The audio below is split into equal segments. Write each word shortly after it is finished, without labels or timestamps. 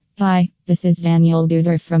Hi, this is Daniel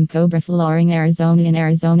Duder from Cobra Flooring, Arizona in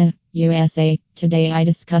Arizona, USA. Today I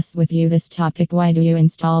discuss with you this topic: why do you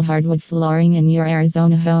install hardwood flooring in your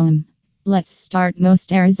Arizona home? Let's start.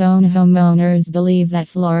 Most Arizona homeowners believe that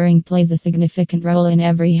flooring plays a significant role in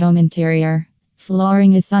every home interior.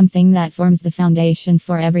 Flooring is something that forms the foundation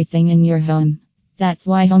for everything in your home. That's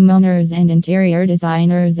why homeowners and interior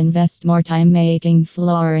designers invest more time making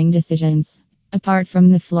flooring decisions. Apart from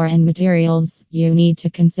the floor and materials, you need to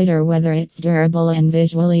consider whether it's durable and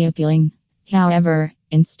visually appealing. However,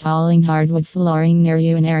 installing hardwood flooring near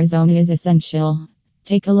you in Arizona is essential.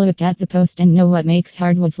 Take a look at the post and know what makes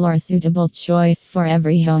hardwood floor a suitable choice for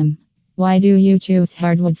every home. Why do you choose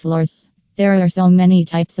hardwood floors? There are so many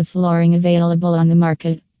types of flooring available on the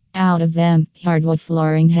market. Out of them, hardwood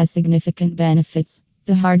flooring has significant benefits.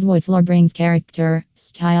 The hardwood floor brings character,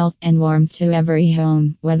 style, and warmth to every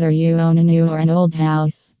home, whether you own a new or an old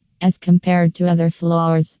house. As compared to other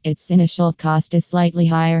floors, its initial cost is slightly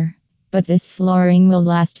higher. But this flooring will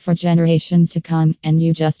last for generations to come, and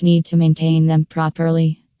you just need to maintain them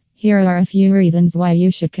properly. Here are a few reasons why you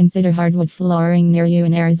should consider hardwood flooring near you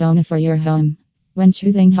in Arizona for your home. When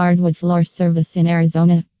choosing hardwood floor service in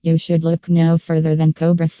Arizona, you should look no further than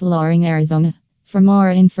Cobra Flooring, Arizona. For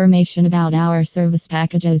more information about our service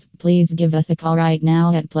packages, please give us a call right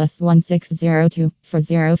now at +1602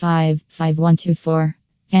 405 5124.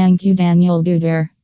 Thank you, Daniel Duder.